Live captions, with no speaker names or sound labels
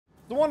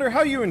So Wander, how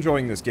are you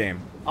enjoying this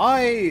game?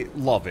 I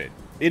love it.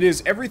 It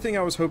is everything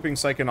I was hoping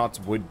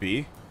Psychonauts would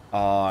be.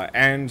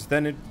 And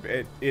then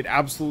it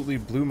absolutely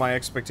blew my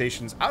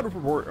expectations out of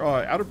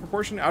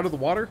proportion, out of the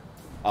water.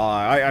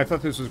 I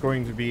thought this was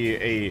going to be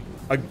a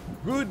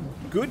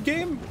good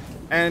game,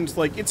 and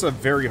like it's a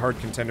very hard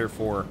contender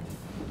for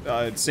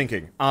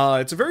sinking.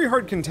 It's a very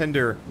hard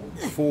contender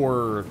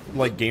for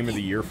like game of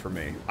the year for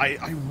me.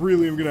 I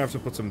really am gonna have to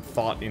put some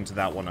thought into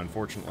that one,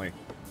 unfortunately.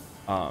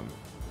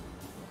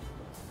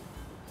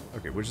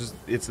 Okay,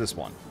 it's this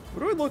one.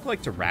 What do I look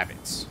like to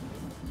rabbits?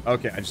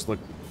 Okay, I just look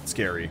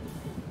scary.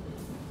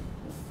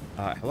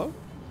 Hello?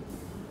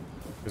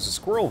 There's a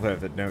squirrel there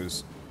that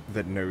knows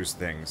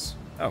things.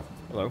 Oh,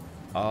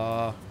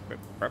 hello.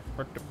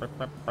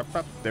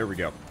 There we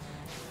go.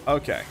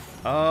 Okay.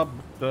 What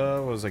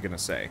was I gonna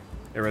say?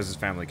 Raz's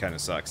family kind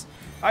of sucks.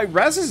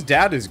 Raz's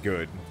dad is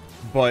good,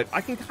 but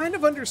I can kind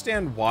of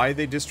understand why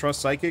they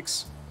distrust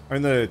psychics. I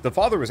mean, the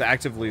father was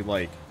actively,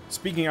 like,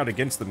 speaking out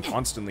against them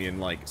constantly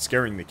and, like,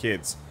 scaring the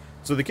kids.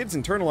 So the kids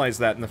internalize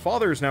that, and the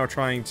father is now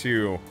trying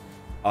to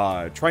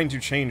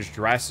change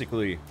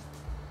drastically.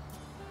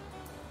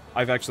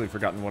 I've actually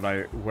forgotten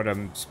what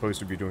I'm supposed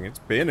to be doing. It's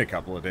been a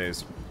couple of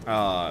days.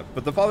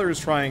 But the father is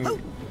trying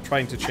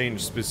to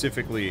change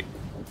specifically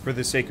for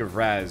the sake of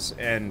Raz,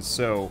 and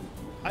so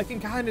I can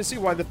kind of see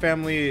why the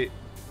family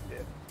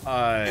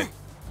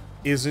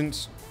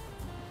isn't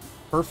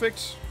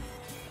perfect.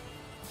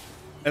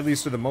 At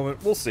least at the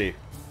moment. We'll see.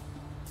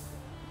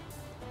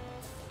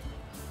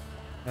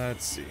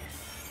 Let's see.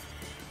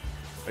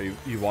 Oh,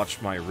 you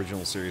watched my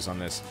original series on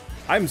this.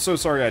 I'm so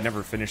sorry I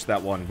never finished that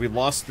one. We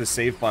lost the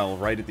save file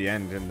right at the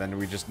end, and then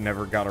we just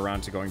never got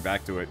around to going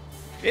back to it.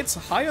 It's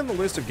high on the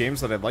list of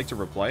games that I'd like to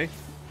replay.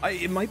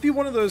 It might be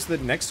one of those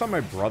that next time my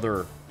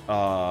brother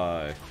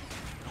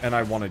and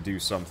I want to do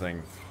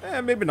something.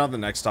 Maybe not the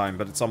next time,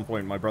 but at some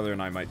point my brother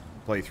and I might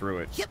play through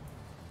it. Yep.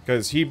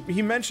 Because he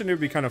mentioned it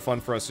would be kind of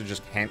fun for us to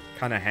just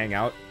kind of hang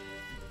out,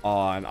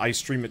 and I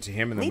stream it to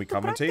him and then we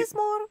commentate.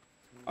 More?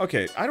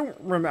 Okay, I don't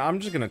remember. I'm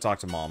just gonna talk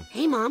to Mom.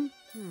 Hey, Mom.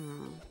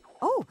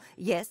 Oh,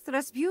 yes,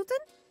 Razputin?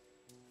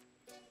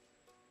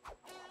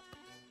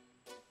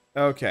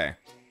 Okay.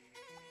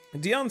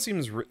 Dion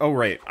seems... oh,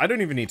 right. I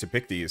don't even need to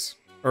pick these.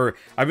 Or,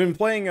 I've been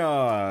playing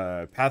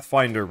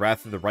Pathfinder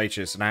Wrath of the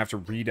Righteous, and I have to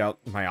read out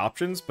my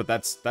options, but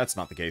that's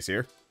not the case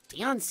here.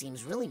 Dion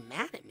seems really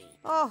mad at me.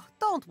 Oh,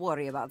 don't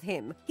worry about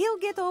him. He'll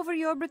get over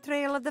your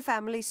betrayal of the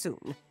family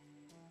soon.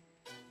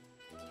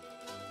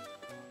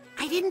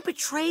 I didn't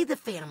betray the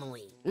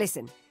family.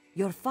 Listen,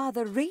 your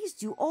father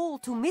raised you all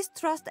to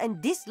mistrust and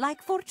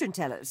dislike fortune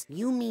tellers.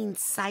 You mean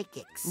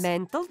psychics.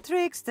 Mental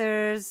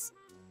tricksters.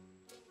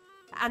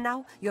 And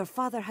now your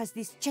father has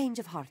this change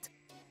of heart.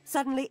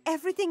 Suddenly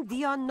everything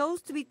Dion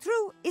knows to be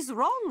true is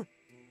wrong.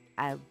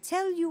 I'll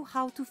tell you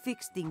how to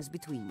fix things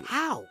between you.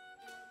 How?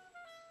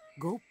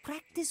 Go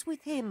practice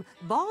with him.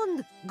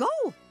 Bond. Go!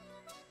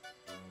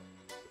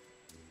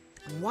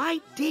 Why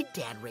did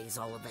Dad raise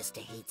all of us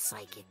to hate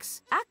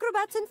psychics?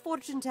 Acrobats and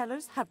fortune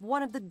tellers have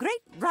one of the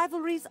great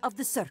rivalries of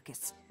the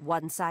circus.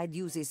 One side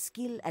uses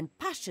skill and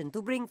passion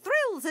to bring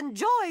thrills and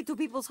joy to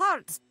people's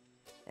hearts,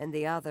 and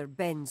the other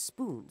bends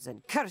spoons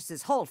and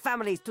curses whole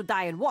families to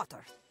die in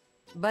water.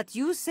 But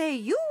you say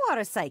you are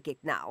a psychic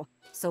now,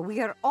 so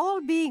we are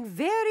all being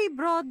very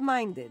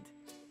broad-minded.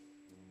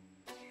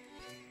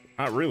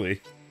 Not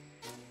really.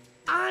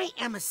 I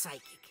am a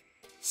psychic.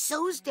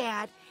 So's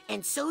Dad,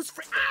 and so's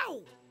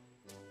Ow!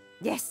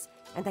 Yes,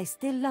 and I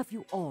still love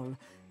you all.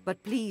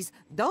 But please,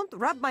 don't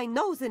rub my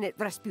nose in it,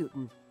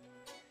 Razputin.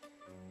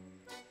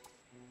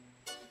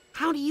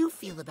 How do you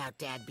feel about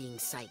Dad being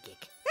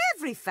psychic?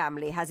 Every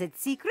family has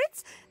its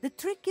secrets. The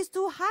trick is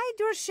to hide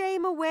your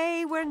shame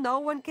away where no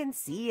one can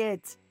see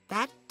it.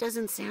 That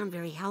doesn't sound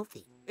very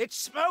healthy. It's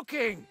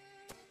smoking!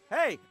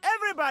 Hey,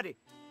 everybody!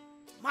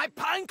 My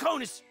pine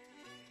cone is...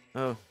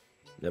 Oh,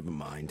 never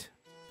mind.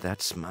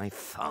 That's my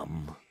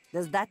thumb.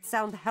 Does that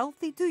sound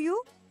healthy to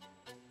you?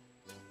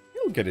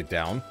 You'll get it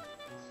down.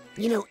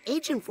 You know,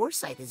 Agent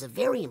Forsyth is a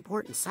very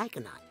important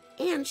psychonaut,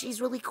 and she's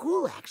really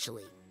cool,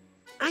 actually.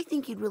 I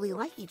think you'd really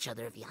like each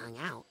other if you hung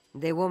out.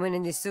 The woman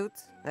in the suit?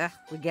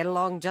 We get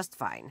along just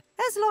fine,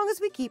 as long as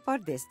we keep our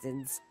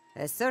distance.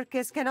 A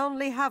circus can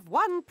only have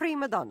one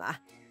prima donna.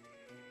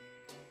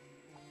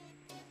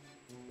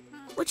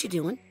 What you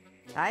doing?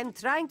 I'm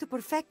trying to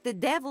perfect the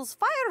devil's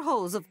fire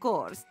hose, of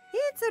course.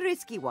 It's a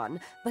risky one,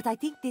 but I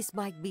think this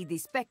might be the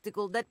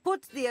spectacle that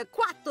puts the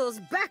Aquatos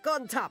back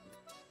on top.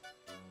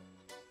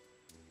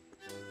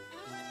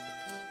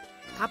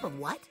 Top of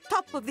what?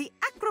 Top of the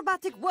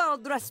acrobatic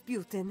world,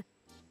 Razputin.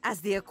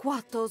 As the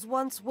Aquatos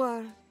once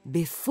were,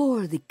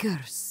 before the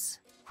curse.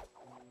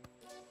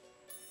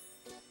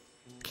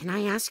 Can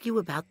I ask you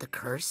about the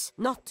curse?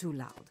 Not too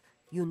loud.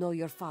 You know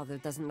your father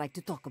doesn't like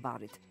to talk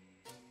about it.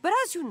 But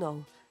as you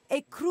know,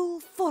 a cruel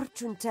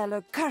fortune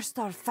teller cursed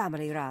our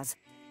family, Raz.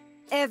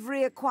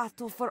 Every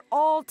Aquato for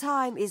all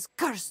time is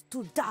cursed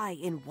to die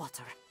in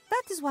water.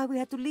 That is why we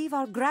had to leave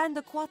our grand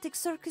aquatic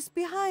circus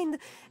behind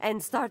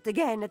and start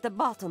again at the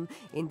bottom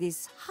in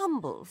this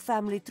humble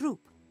family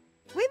troupe.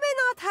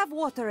 not have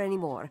water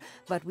anymore,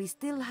 but we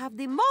still have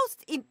the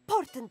most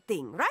important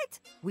thing, right?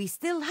 We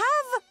still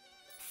have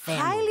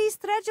Family. highly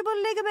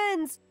stretchable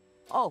ligaments.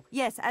 Oh,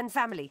 yes, and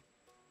family.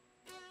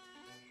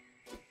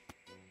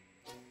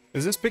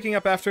 Is this picking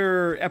up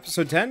after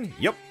episode 10?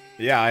 Yep.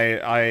 Yeah,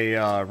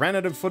 I ran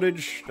out of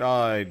footage,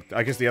 I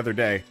guess the other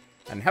day,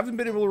 and haven't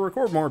been able to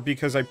record more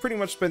because I pretty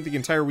much spent the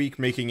entire week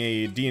making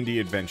a D&D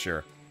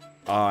adventure,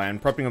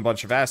 and prepping a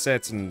bunch of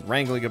assets and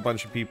wrangling a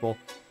bunch of people.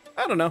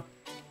 I don't know.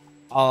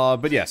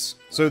 But yes,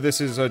 so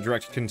this is a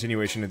direct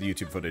continuation of the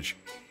YouTube footage.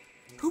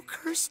 Who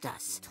cursed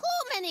us? Too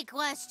many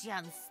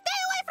questions. Stay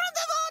away from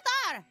the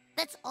water.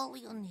 That's all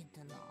you need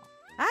to know.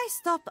 I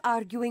stopped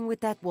arguing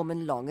with that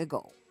woman long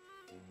ago.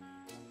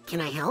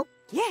 Can I help?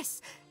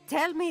 Yes,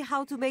 tell me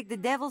how to make the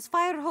devil's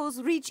fire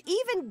hose reach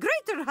even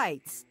greater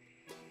heights.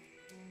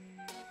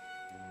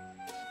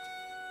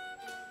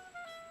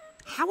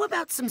 How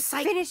about some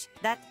Finish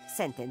that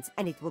sentence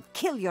and it will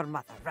kill your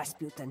mother,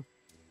 Razputin.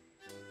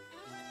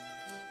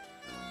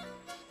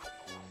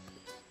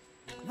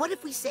 What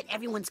if we set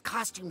everyone's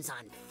costumes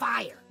on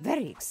fire?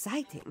 Very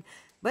exciting.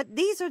 But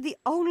these are the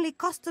only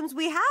costumes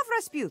we have,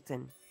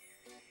 Razputin.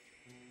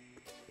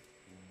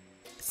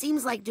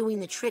 Seems like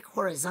doing the trick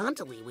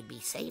horizontally would be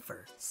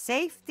safer.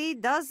 Safety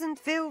doesn't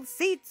fill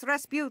seats,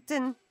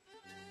 Razputin.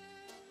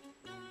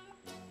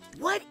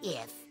 What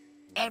if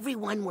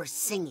everyone were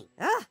singing?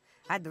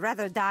 I'd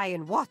rather die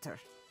in water.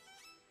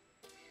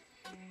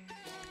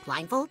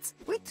 Blindfolds?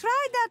 We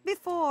tried that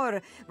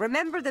before.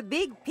 Remember the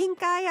big pink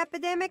eye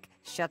epidemic?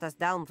 Shut us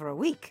down for a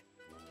week.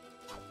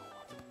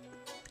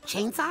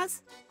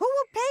 Chainsaws? Who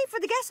will pay for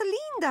the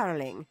gasoline,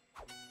 darling?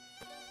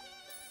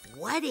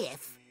 What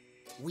if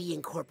we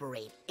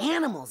incorporate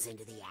animals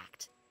into the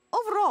act?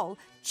 Overall,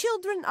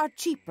 children are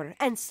cheaper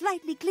and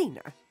slightly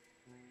cleaner.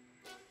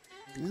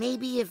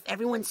 Maybe if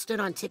everyone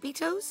stood on tippy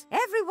toes?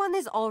 Everyone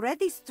is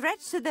already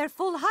stretched to their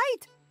full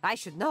height. I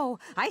should know.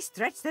 I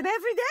stretch them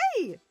every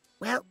day.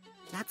 Well,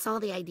 that's all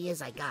the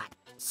ideas I got.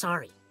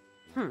 Sorry.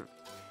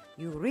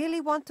 You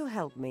really want to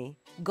help me?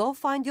 Go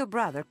find your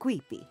brother,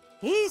 Queepy.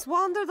 He's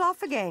wandered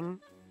off again.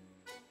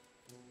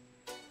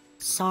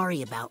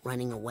 Sorry about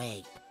running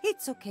away.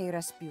 It's okay,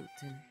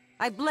 Razputin.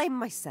 I blame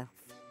myself.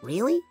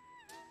 Really?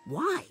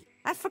 Why?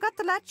 I forgot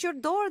to latch your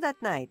door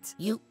that night.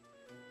 You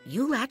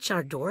latch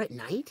our door at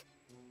night?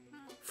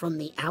 From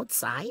the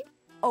outside?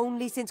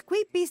 Only since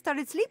Queepy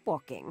started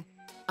sleepwalking.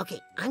 Okay,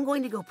 I'm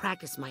going to go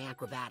practice my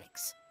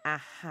acrobatics.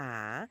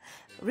 Aha.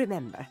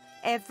 Remember,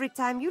 every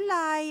time you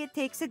lie, it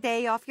takes a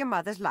day off your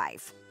mother's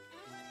life.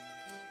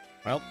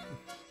 Well,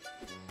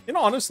 you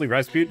know, honestly,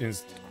 Razputin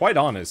is quite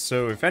honest,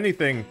 so if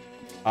anything,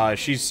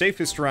 she's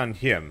safest around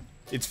him.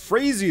 It's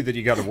Frazee that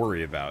you gotta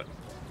worry about.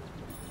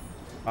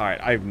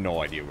 Alright, I have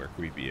no idea where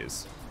Queepy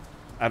is.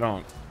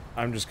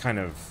 I'm just kind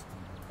of...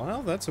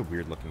 Well, that's a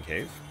weird-looking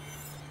cave.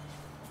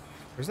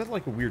 Or is that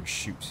like a weird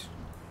chute?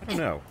 I don't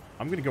know.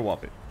 I'm gonna go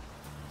up it.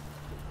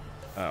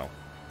 Oh.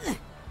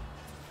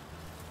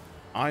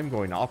 I'm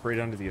going to operate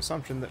under the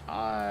assumption that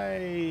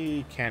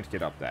I can't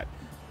get up that.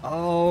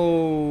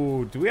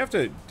 Oh, do we have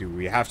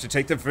to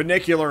take the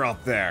funicular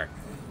up there?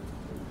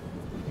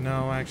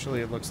 No,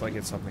 actually, it looks like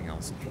it's something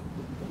else.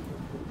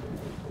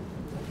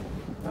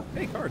 Oh,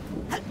 hey, card.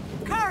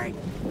 Card!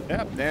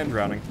 Yep, and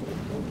drowning.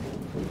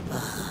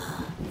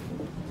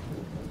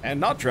 And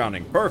not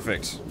drowning.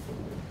 Perfect.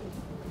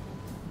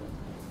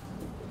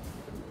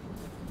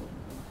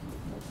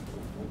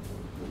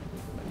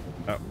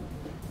 Oh.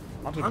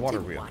 Haunted water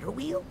wheel. Water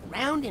wheel?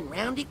 Round and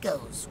round it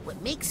goes.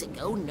 What makes it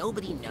go,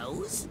 nobody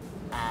knows.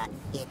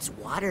 It's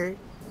water,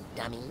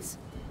 dummies.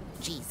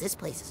 Geez, this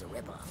place is a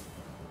ripoff.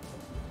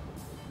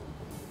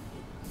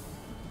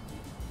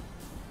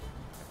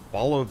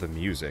 Follow the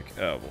music.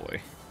 Oh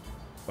boy.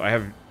 I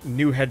have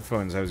new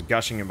headphones. I was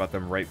gushing about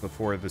them right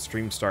before the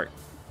stream start.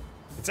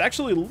 It's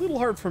actually a little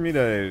hard for me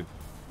to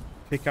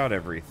pick out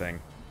everything.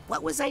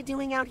 What was I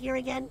doing out here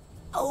again?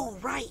 Oh,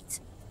 right.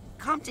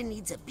 Compton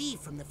needs a bee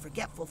from the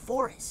Forgetful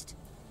Forest.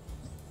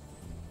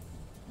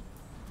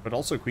 But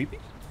also creepy?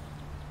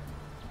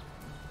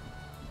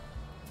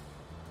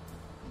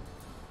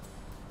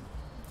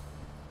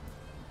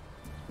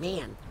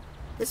 Man,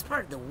 this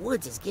part of the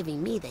woods is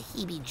giving me the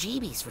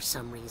heebie-jeebies for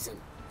some reason.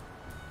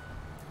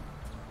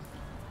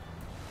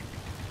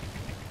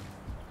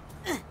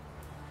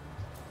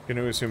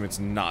 Gonna assume it's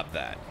not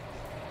that.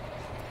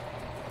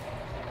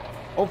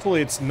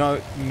 Hopefully it's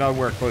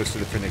nowhere close to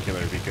the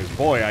funicular, because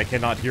boy, I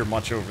cannot hear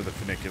much over the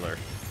funicular.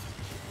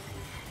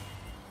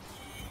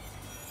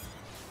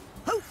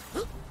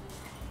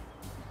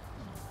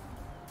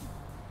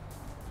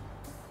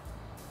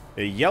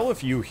 Hey, yell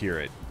if you hear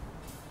it.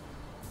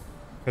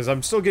 Because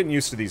I'm still getting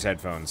used to these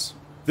headphones.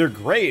 They're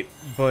great,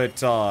 but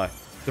the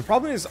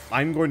problem is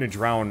I'm going to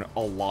drown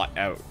a lot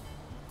out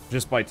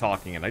just by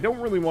talking, and I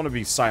don't really want to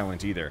be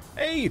silent either.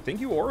 Hey,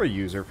 thank you, Aura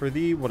user, for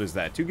the, what is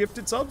that, 2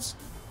 gifted subs?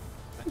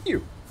 Thank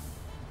you.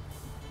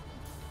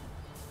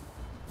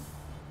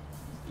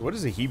 What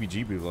does a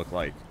heebie-jeebie look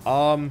like?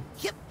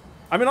 Yep.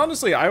 I mean,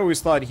 honestly, I always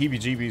thought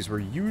heebie-jeebies were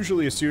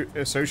usually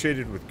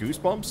associated with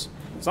goosebumps,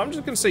 So I'm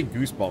just gonna say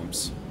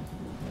goosebumps.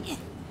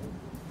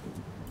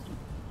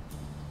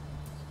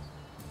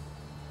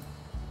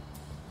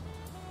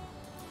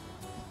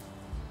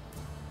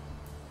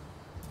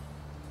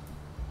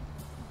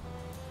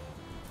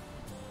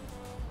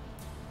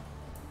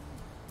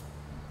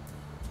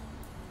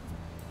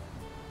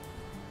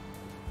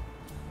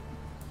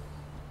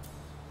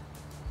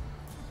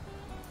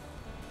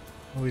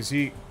 Oh, is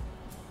he...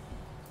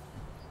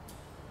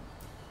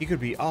 He could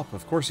be up.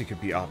 Of course he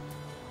could be up.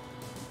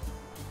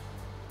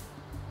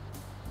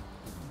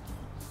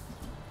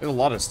 There's a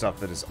lot of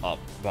stuff that is up,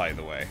 by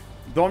the way.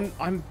 Though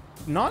I'm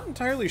not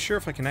entirely sure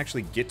if I can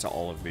actually get to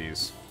all of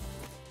these.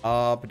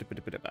 I don't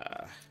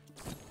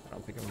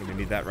think I'm going to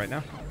need that right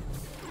now.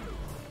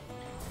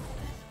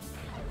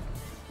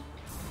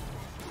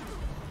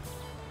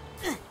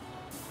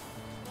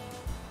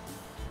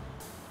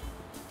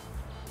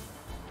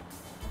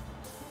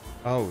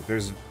 Oh,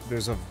 there's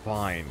a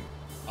vine.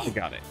 I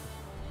got it.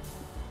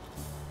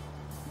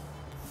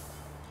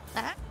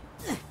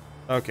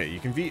 Okay,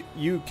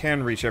 you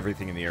can reach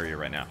everything in the area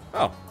right now.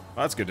 Oh, well,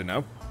 that's good to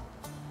know.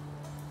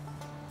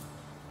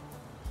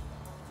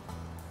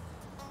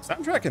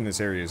 Soundtrack in this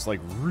area is, like,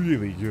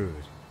 really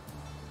good.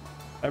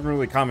 I haven't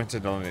really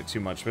commented on it too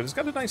much, but it's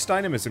got a nice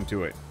dynamism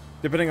to it,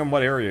 depending on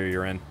what area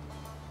you're in.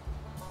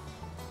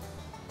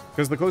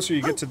 Because the closer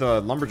you get to the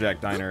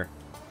Lumberjack Diner,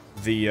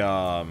 the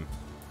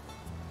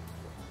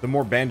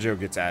more banjo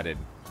gets added.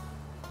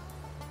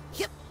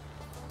 Yep.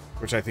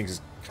 Which I think is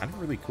kind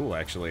of really cool,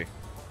 actually.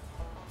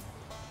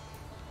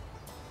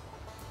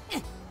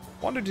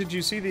 Wonder, did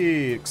you see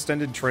the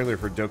extended trailer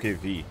for Doke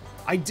V?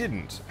 I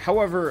didn't.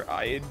 However,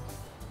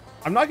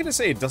 I'm not going to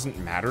say it doesn't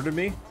matter to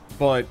me,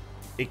 but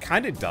it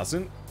kind of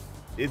doesn't.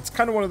 It's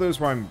kind of one of those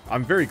where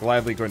I'm very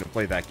gladly going to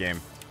play that game.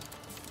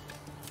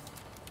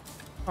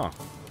 Huh.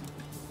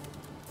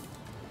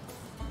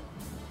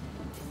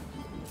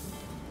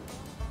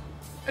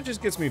 That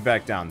just gets me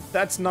back down.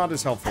 That's not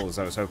as helpful as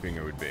I was hoping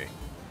it would be.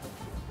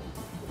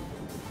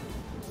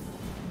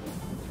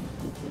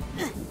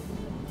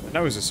 And I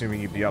was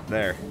assuming you'd be up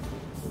there.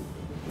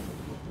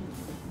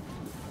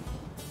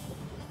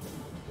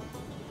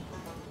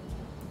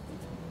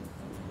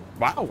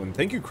 Wow, and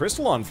thank you,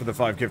 Crystalon, for the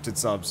 5 gifted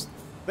subs.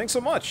 Thanks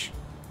so much.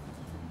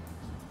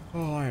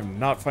 Oh, I am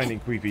not finding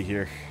Queepy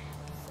here.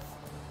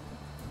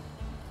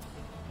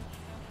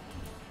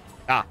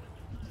 Ah.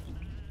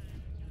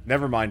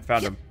 Never mind,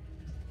 found him.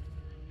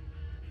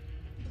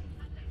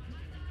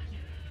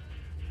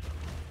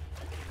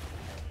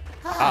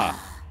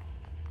 Ah.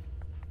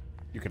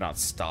 You cannot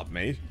stop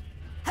me.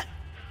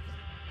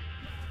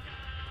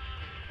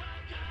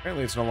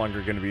 Apparently it's no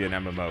longer going to be an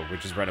MMO,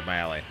 which is right up my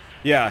alley.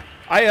 Yeah,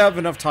 I have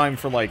enough time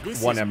for, like,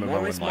 one MMO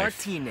Morris in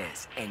life.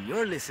 Martinez, and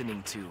you're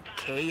listening to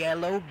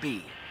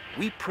KLOB.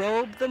 We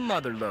probe the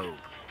mother lobe.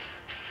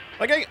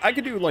 Like, I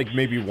could do, like,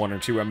 maybe 1 or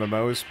 2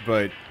 MMOs,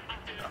 but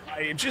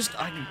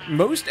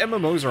most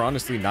MMOs are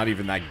honestly not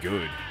even that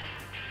good.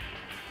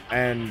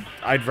 And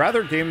I'd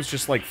rather games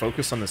just, like,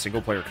 focus on the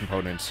single-player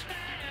components.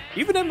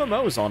 Even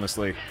MMOs,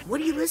 honestly. What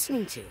are you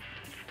listening to?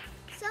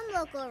 Some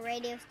local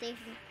radio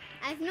station.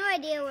 I have no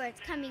idea where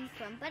it's coming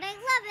from, but I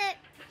love it.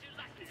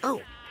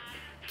 Oh,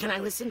 can I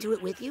listen to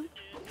it with you?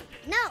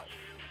 No.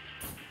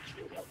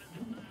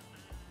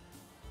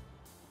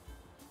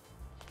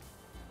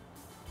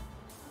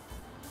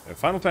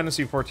 Final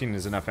Fantasy XIV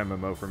is enough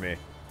MMO for me.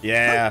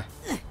 Yeah,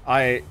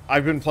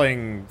 I've been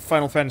playing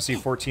Final Fantasy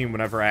XIV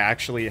whenever I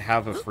actually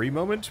have a free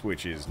moment,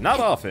 which is not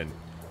often.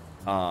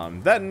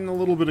 That and a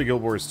little bit of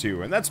Guild Wars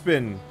 2, and that's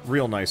been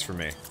real nice for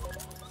me.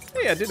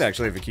 Hey, I did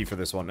actually have a key for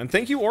this one. And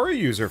thank you, Aura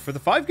User, for the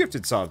 5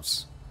 gifted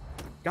subs.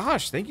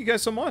 Gosh, thank you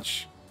guys so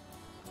much.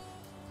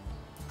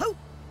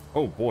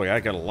 Oh boy, I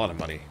got a lot of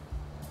money.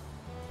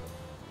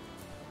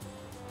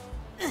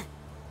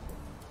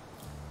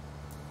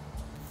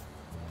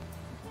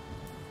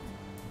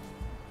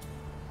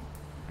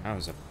 I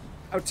was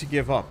about to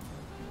give up.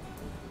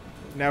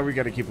 Now we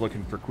gotta keep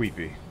looking for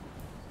Queepy.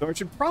 Though I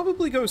should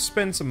probably go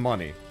spend some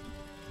money.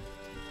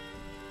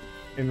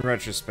 In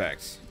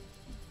retrospect.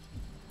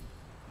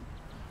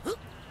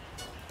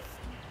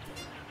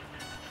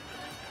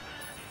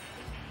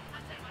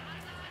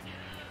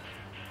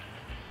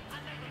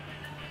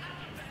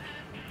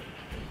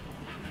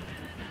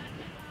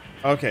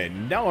 Okay,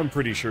 now I'm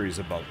pretty sure he's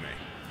above me.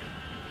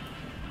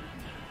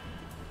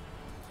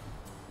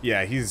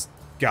 Yeah, he's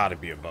gotta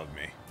be above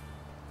me.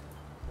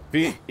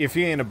 If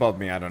he ain't above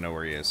me, I don't know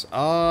where he is.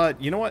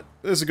 You know what?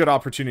 This is a good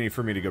opportunity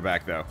for me to go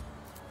back, though.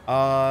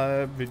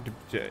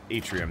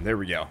 Atrium, there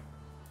we go.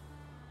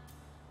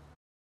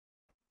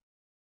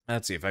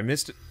 Let's see, if I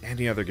missed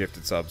any other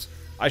gifted subs,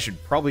 I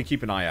should probably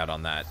keep an eye out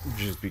on that,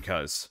 just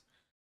because.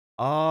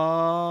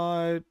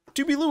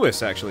 2B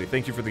Lewis, actually,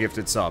 thank you for the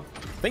gifted sub.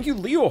 Thank you,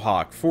 Leo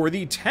Hawk, for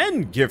the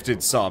 10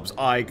 gifted subs.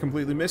 I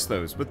completely missed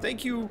those, but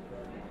thank you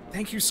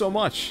so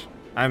much.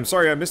 I'm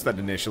sorry I missed that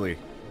initially.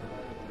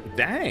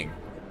 Dang.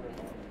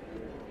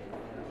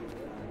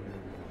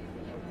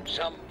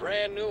 Some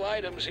brand new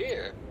items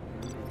here.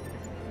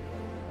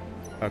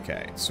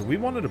 Okay, so we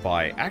wanted to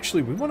buy...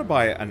 Actually, we want to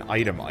buy an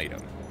item.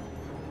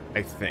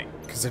 I think.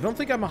 Because I don't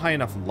think I'm a high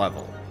enough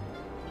level.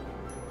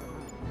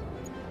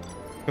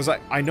 Because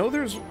I know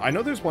there's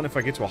one if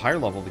I get to a higher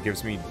level that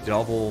gives me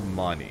double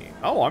money.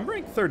 Oh, I'm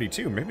ranked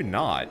 32. Maybe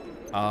not.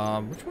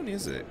 Which one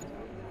is it?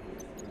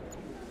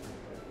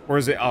 Or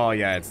is it... Oh,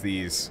 yeah, it's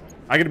these.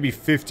 I gotta be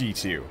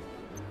 52.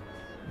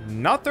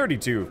 Not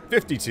 32.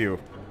 52.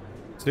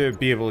 To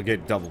be able to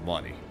get double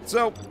money.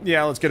 So,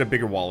 yeah, let's get a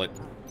bigger wallet.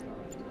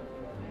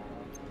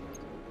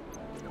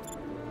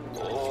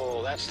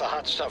 Oh, that's the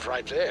hot stuff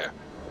right there.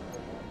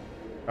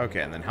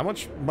 Okay, and then how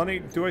much money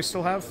do I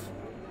still have?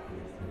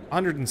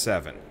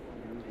 107.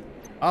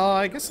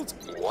 I guess let's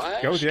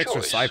go with the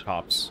extra Psy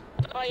Pops.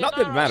 Not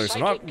that it matters,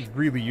 I'm not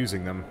really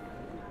using them.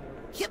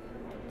 Yep.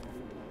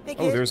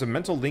 Oh, there's a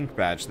mental link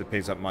badge that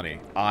pays up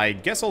money. I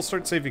guess I'll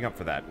start saving up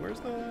for that.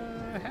 Where's the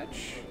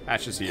hatch?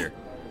 Hatch is here.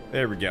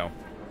 There we go.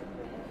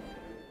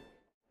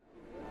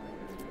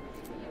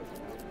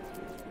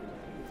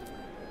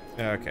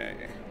 Okay.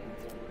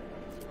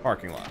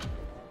 Parking lot.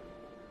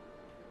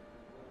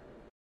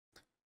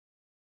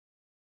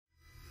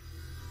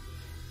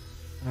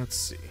 Let's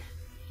see.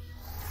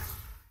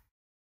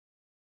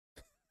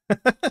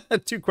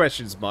 2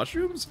 questions.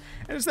 Mushrooms?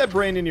 And is that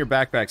brain in your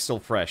backpack still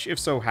fresh? If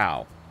so,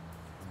 how?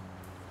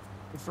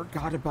 I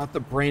forgot about the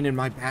brain in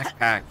my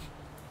backpack.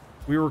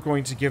 We were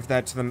going to give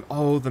that to them.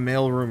 Oh, the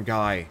mailroom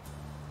guy.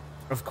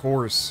 Of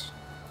course.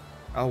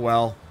 Oh,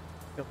 well.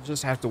 You'll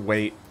just have to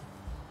wait.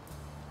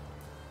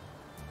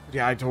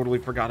 Yeah, I totally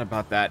forgot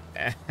about that.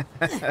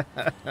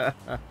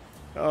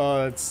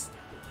 Oh, it's...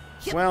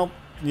 Well,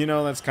 you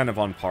know, that's kind of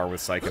on par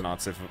with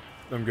Psychonauts, if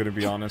I'm going to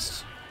be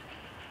honest.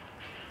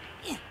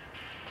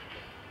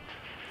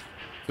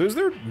 So is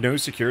there no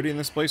security in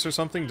this place or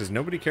something? Does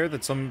nobody care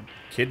that some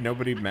kid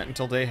nobody met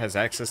until today has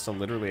access to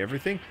literally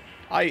everything?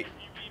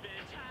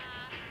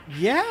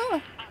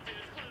 Yeah?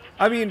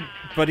 I mean,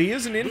 but he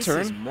is an intern.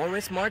 This is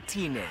Morris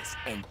Martinez,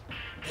 and...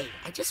 Hey,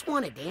 I just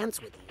want to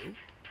dance with you.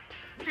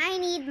 I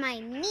need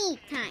my me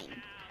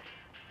time.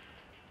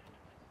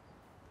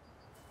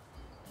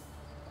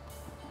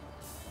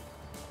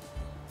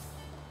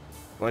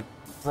 But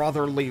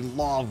brotherly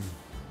love.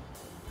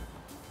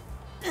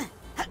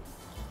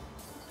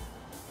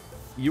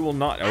 You will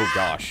not... Oh,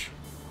 gosh.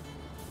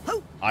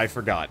 I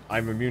forgot.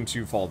 I'm immune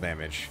to fall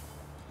damage.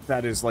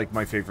 That is, like,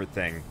 my favorite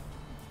thing.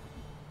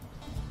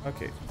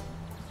 Okay.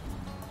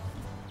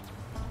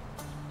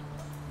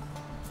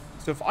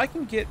 So if I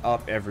can get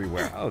up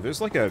everywhere... Oh,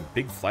 there's, like, a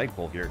big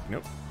flagpole here.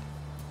 Nope.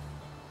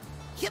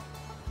 Yep.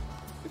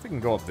 See if I can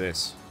go up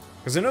this.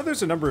 Because I know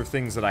there's a number of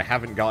things that I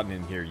haven't gotten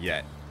in here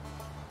yet.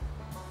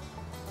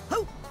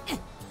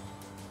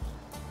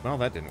 Well,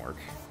 that didn't work.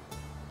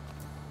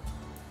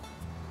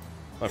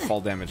 But fall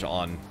damage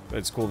on.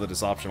 It's cool that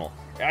it's optional.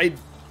 I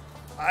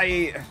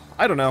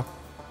don't know.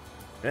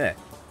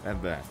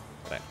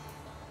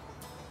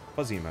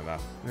 Fuzzy in my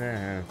mouth.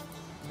 There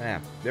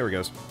we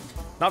go.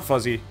 Not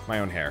fuzzy, my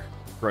own hair.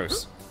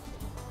 Gross.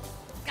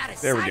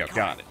 There we go,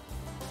 got it.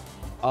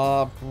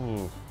 What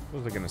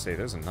was I gonna say?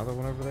 There's another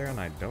one over there, and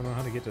I don't know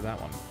how to get to that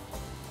one.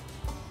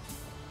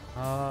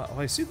 Oh,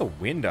 I see the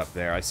wind up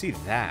there. I see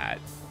that.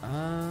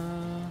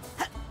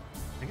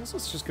 I guess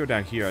let's just go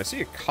down here. I see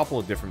a couple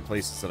of different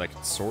places that I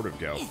could sort of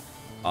go.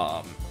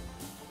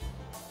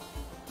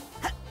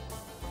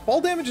 Fall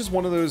damage is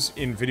one of those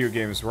in video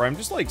games where I'm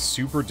just, like,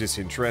 super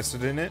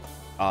disinterested in it.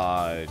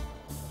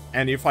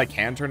 And if I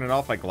can turn it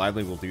off, I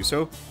gladly will do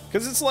so.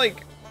 Because it's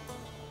like...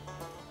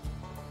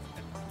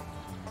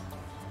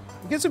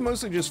 I guess it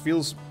mostly just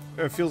feels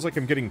like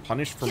I'm getting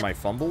punished for my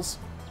fumbles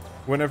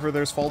whenever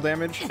there's fall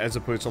damage, as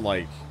opposed to,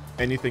 like,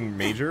 anything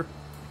major.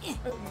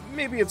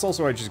 Maybe it's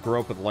also I just grew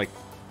up with, like,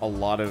 a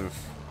lot of...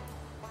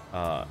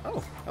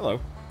 oh,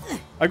 hello.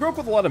 I grew up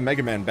with a lot of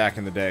Mega Man back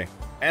in the day,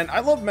 and I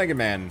love Mega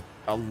Man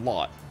a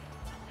lot.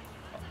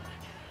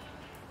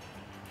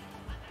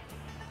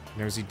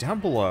 Now, is he down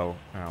below?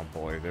 Oh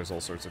boy, there's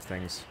all sorts of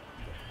things.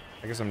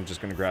 I guess I'm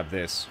just gonna grab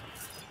this.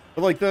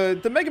 But, like,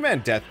 the Mega Man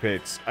death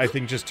pits, I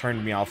think, just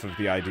turned me off of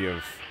the idea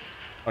of...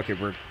 Okay,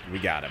 we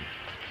got him.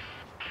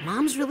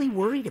 Mom's really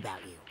worried about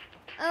you.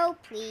 Oh,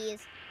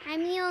 please.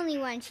 I'm the only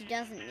one she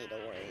doesn't need to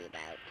worry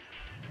about.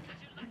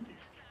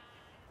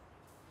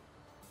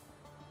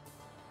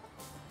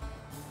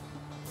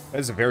 That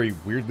is a very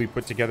weirdly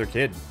put together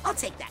kid. I'll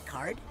take that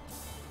card.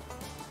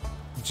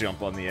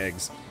 Jump on the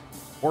eggs.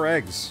 4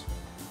 eggs.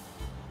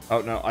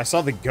 Oh, no, I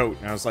saw the goat,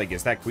 and I was like,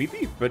 is that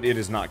Queepy? But it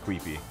is not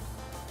Queepy.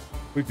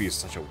 Queepy is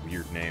such a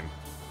weird name.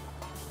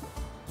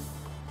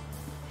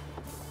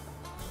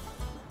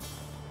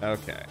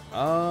 Okay,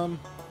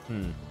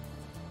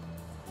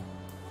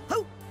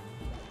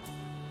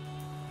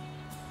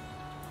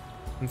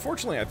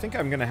 Unfortunately, I think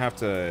I'm gonna have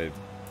to...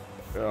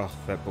 Ugh,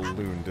 that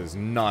balloon does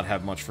not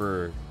have much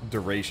for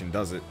duration,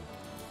 does it?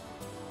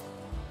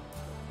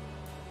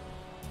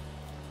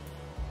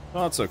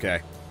 Well, it's okay.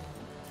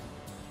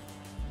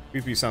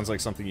 Queepy sounds like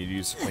something you'd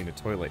use to clean a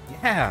toilet.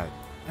 Yeah,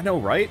 I know,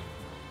 right?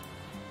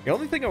 The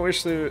only thing I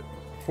wish that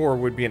 4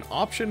 would be an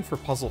option for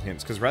puzzle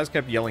hints, because Raz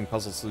kept yelling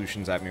puzzle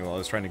solutions at me while I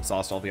was trying to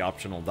exhaust all the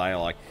optional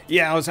dialogue.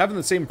 Yeah, I was having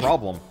the same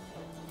problem,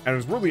 and I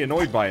was really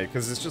annoyed by it,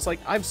 because it's just like,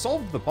 I've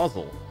solved the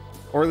puzzle.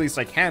 Or at least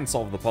I can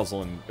solve the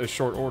puzzle in a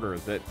short order.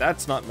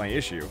 That's not my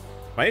issue.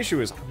 My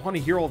issue is, I want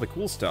to hear all the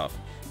cool stuff.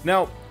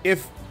 Now,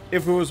 if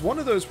it was one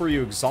of those where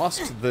you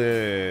exhaust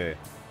the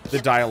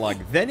dialogue,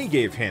 then he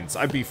gave hints,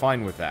 I'd be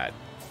fine with that.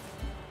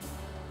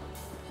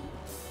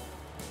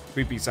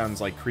 Creepy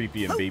sounds like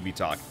creepy and baby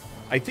talk.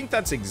 I think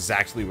that's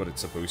exactly what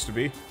it's supposed to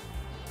be.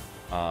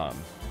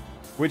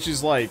 Which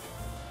is like,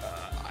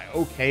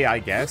 okay, I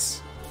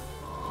guess.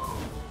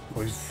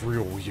 Oh, it's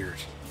real weird.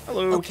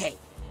 Hello. Okay,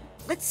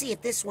 let's see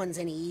if this one's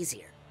any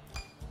easier.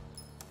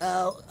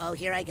 Oh,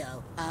 here I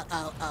go.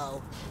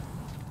 Oh.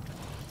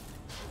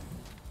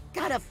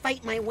 Gotta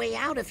fight my way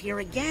out of here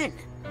again.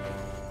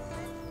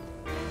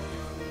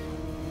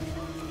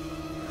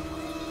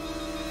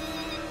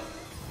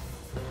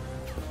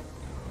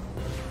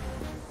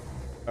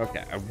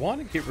 Okay, I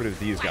want to get rid of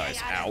these guys.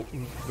 Ow.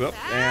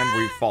 Oop, and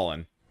we've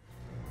fallen.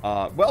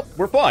 Well,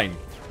 we're fine.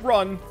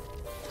 Run.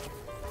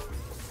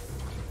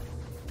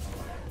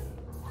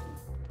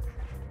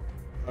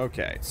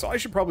 Okay, so I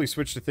should probably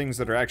switch to things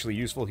that are actually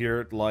useful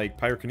here, like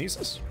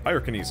pyrokinesis?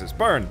 Pyrokinesis.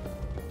 Burn!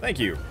 Thank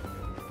you.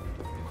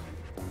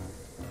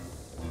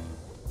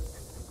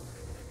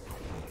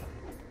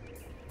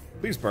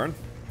 Please burn.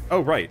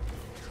 Oh, right.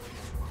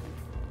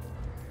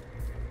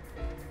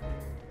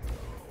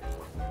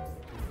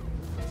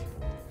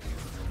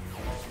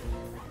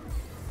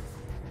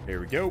 Here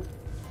we go.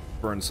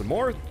 Burn some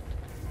more.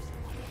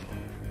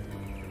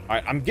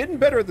 Alright, I'm getting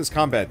better at this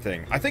combat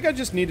thing. I think I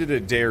just needed a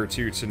day or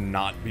two to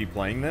not be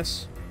playing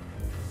this.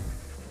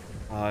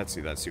 Let's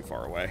see, that's too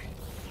far away.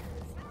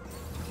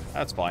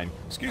 That's fine.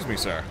 Excuse me,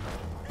 sir.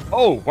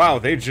 Oh, wow,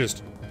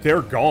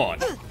 they're gone.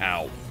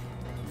 Ow.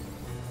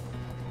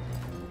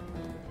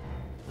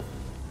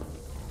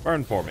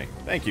 Burn for me.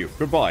 Thank you.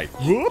 Goodbye.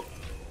 Whoop.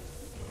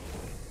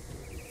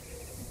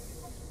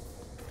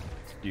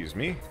 Excuse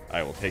me.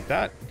 I will take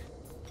that.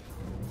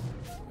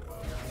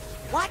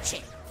 Watch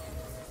it.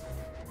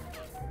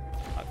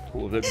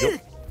 Cool. The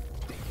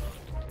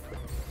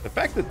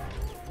fact that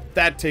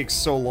that takes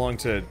so long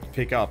to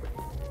pick up,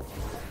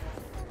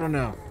 I don't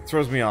know,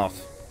 throws me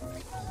off.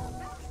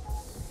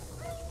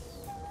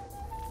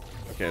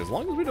 Okay, as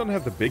long as we don't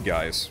have the big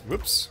guys.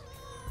 Whoops.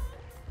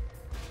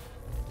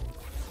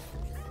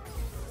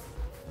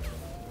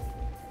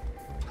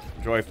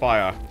 Enjoy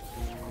fire.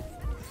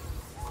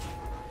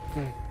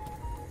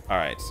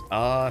 Alright,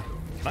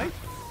 can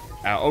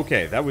I?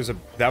 Okay, that was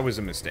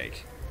a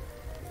mistake.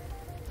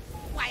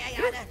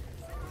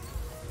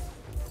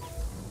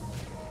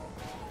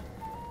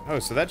 Oh,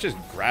 so that just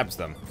grabs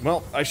them.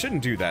 Well, I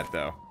shouldn't do that,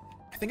 though.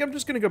 I think I'm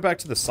just gonna go back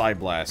to the Psy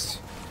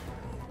Blast.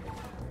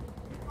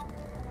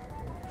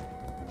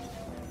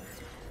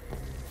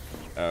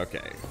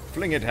 Okay.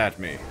 Fling it at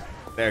me.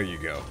 There you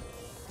go.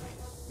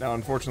 Now,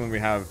 unfortunately, we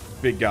have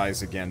big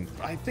guys again.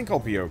 I think I'll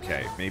be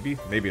okay. Maybe.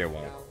 Maybe I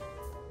won't.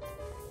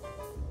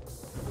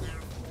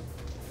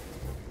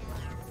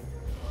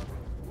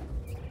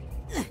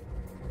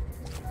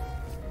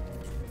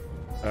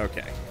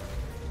 Okay.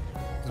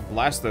 Let's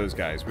blast those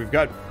guys. We've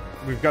got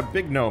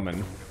Big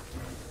Gnomon.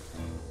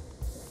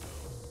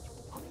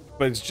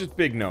 But it's just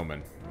Big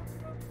Gnomon.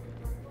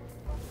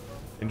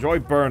 Enjoy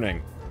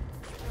burning.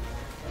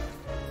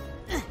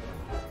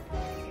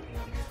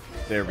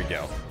 There we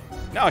go.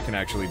 Now I can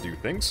actually do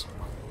things.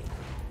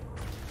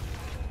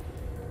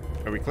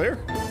 Are we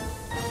clear?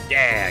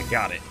 Yeah,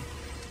 got it.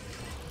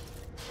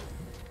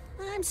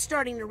 I'm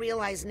starting to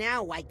realize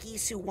now why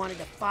Gisu wanted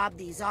to fob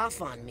these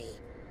off on me.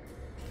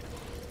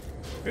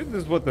 This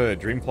is what the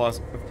Dream Fluffs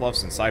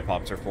and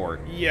Psypops are for.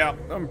 Yeah,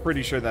 I'm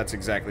pretty sure that's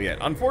exactly it.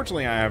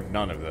 Unfortunately, I have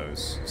none of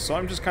those. So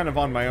I'm just kind of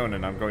on my own,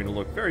 and I'm going to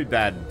look very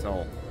bad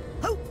until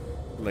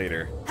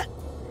later.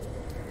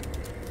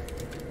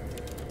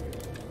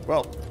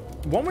 Well,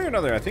 one way or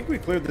another, I think we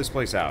cleared this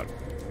place out.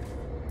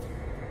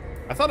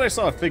 I thought I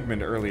saw a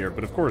figment earlier,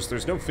 but of course,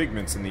 there's no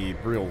figments in the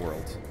real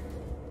world.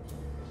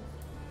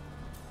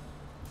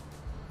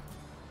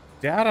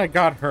 Dad, I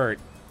got hurt.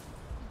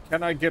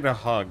 Can I get a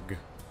hug?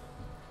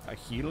 A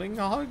healing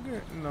hug?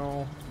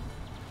 No.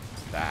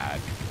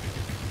 Sad.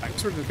 I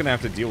guess we're just gonna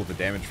have to deal with the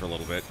damage for a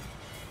little bit.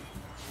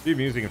 It'd be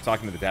amusing if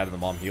talking to the dad and the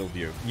mom healed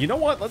you. You know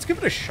what? Let's give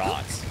it a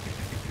shot.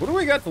 What do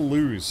we got to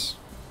lose?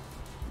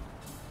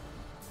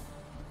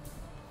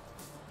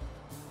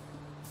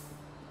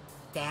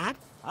 Dad?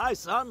 Hi,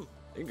 son.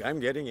 Think I'm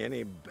getting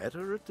any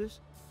better at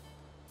this?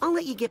 I'll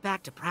let you get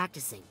back to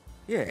practicing.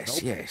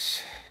 Yes,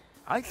 yes.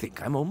 I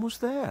think I'm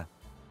almost there.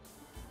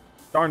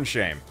 Darn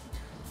shame.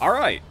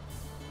 Alright.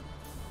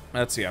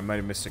 Let's see, I might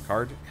have missed a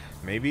card.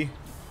 Maybe.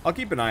 I'll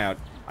keep an eye out.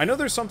 I know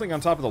there's something on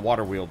top of the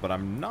water wheel, but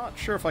I'm not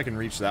sure if I can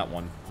reach that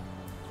one.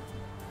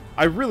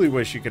 I really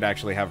wish you could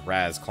actually have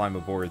Raz climb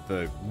aboard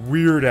the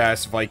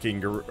weird-ass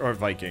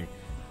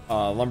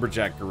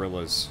lumberjack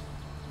gorillas.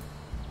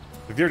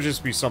 Like, there'd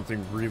just be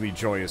something really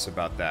joyous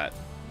about that.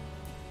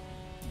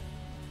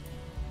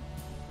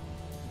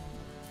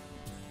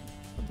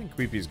 Something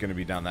Queepy's gonna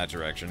be down that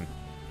direction.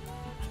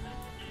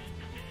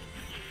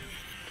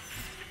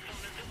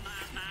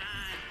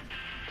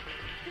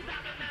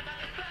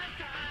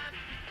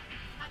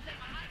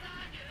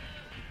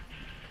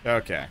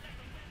 Okay.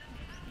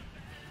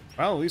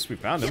 Well, at least we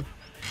found him.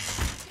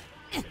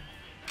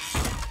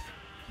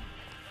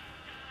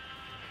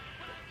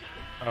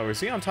 Oh,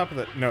 is he on top of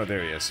the... No,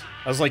 there he is.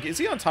 I was like, is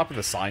he on top of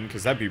the sign?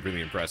 Because that'd be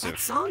really impressive. That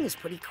song is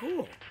pretty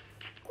cool.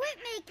 Quit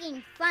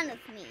making fun of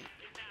me.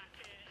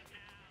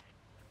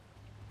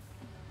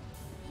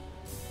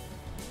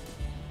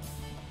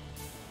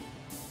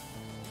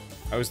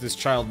 How is this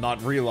child not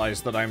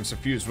realize that I am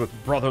suffused with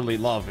brotherly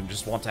love and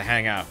just want to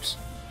hang out?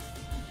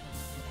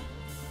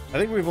 I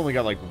think we've only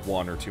got like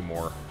 1 or 2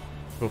 more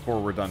before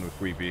we're done with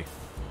Queepy.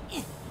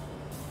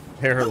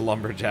 They're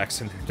lumberjacks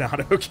and they're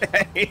not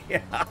okay.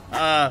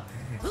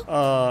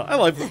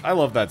 I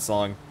love that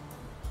song.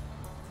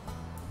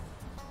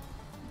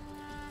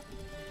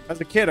 As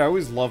a kid, I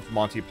always loved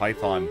Monty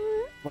Python,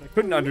 but I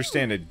couldn't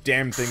understand a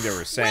damn thing they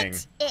were saying.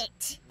 What's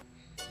it?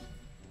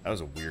 That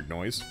was a weird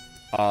noise.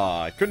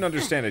 I couldn't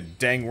understand a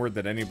dang word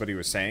that anybody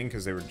was saying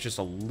because they were just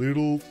a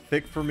little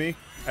thick for me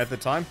at the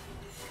time.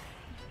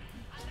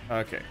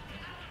 Okay.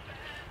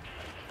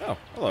 Oh,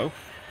 hello.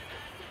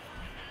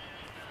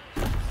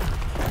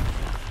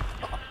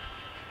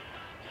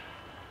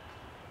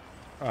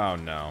 Oh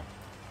no.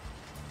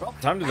 Well,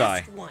 time to die.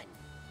 Last one.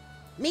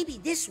 Maybe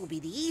this will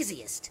be the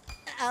easiest.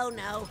 Oh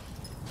no.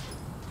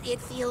 It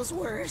feels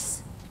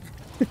worse.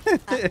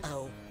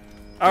 Uh-oh.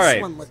 All right.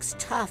 This one looks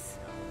tough.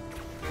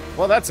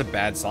 Well, that's a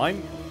bad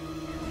sign.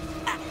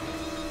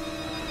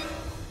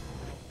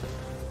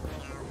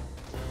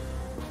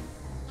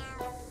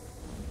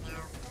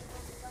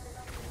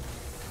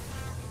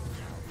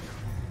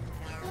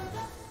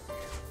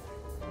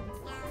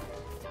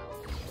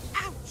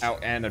 Ow,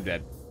 and I'm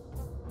dead.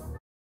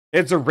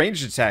 It's a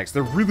ranged attacks.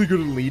 They're really good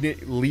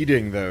at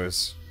leading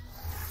those.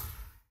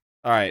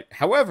 Alright,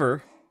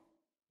 however...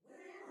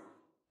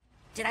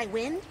 Did I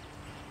win?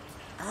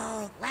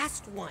 Oh,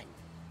 last one.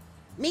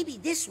 Maybe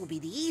this will be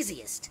the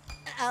easiest.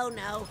 Oh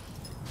no.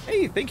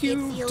 Hey, thank you,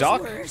 It feels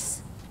Doc.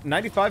 Worse.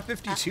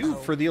 9552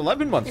 for the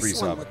 11-month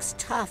This one resub. looks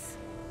tough.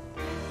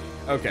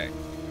 Okay,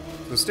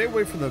 so stay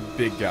away from the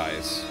big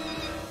guys.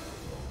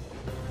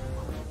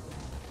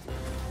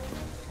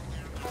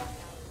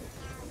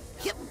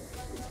 Yep.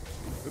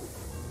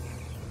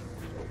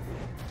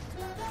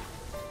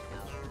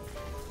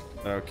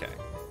 Okay.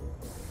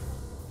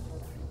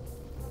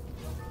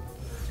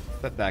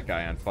 Set that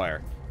guy on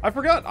fire. I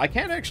forgot, I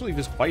can't actually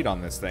just fight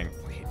on this thing.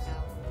 Wait.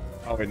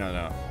 Oh, wait,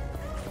 no.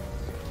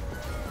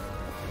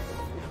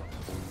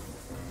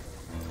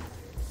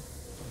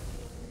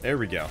 There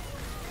we go.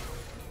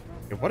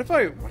 Yeah, what if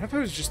I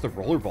was just the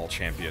rollerball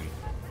champion?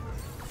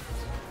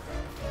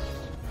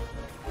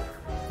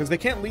 Because they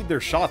can't lead their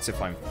shots if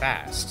I'm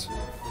fast.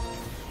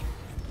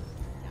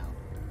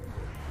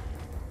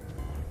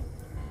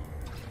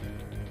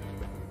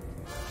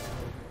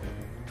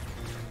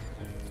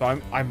 So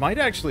I might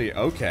actually...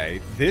 Okay,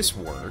 this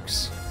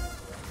works.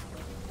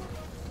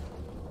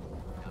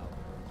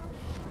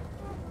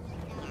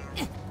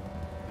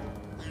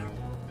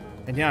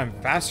 And yeah, I'm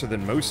faster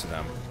than most of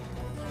them.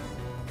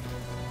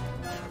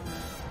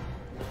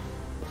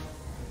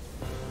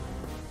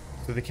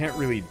 So they can't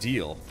really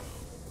deal.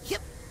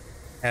 Yep.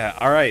 Yeah,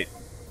 alright.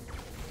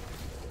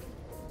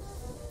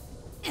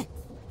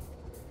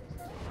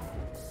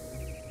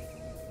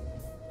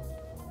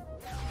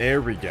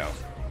 There we go.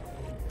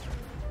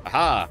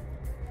 Aha!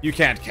 You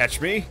can't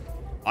catch me.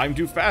 I'm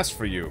too fast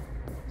for you.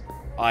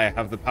 I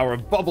have the power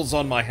of bubbles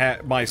on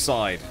my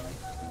side.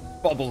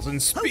 Bubbles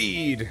and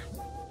speed.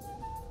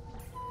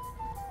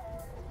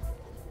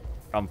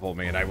 Come pull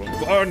me and I will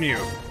burn you.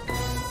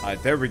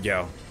 Alright, there we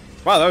go.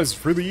 Wow, that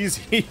was really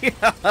easy.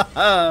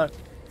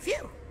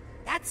 Phew.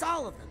 That's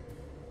all of them.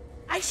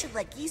 I should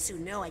let Gisu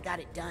know I got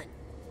it done.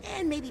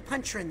 And maybe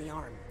punch her in the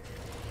arm.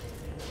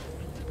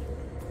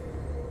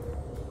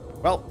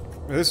 Well,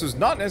 this was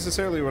not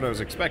necessarily what I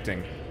was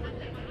expecting.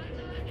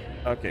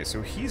 Okay,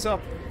 so he's up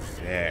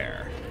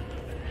there.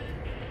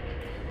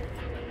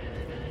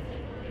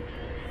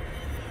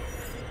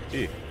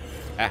 Gee.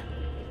 Ah.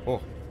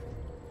 Oh.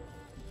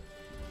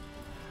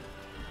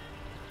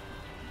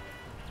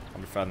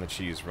 Time to find the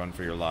cheese. Run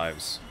for your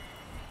lives.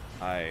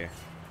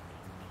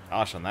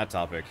 Gosh, on that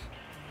topic.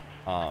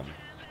 I'm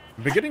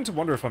beginning to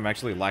wonder if I'm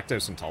actually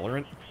lactose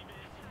intolerant.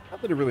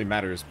 Not that it really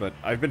matters, but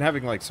I've been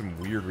having, like, some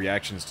weird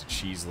reactions to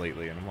cheese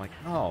lately, and I'm like,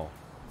 oh,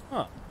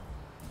 huh.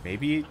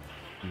 Maybe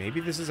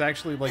this is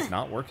actually, like,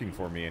 not working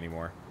for me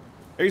anymore.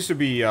 I used to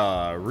be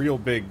a real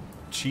big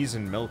cheese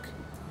and milk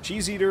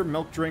cheese eater,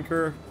 milk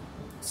drinker,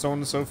 so on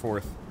and so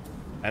forth.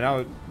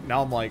 And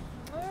now I'm like,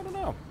 I don't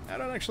know. I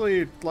don't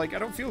actually, like, I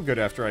don't feel good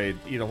after I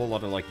eat a whole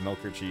lot of, like,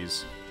 milk or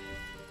cheese.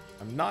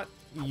 I'm not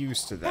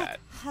used to that.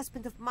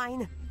 Husband of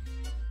mine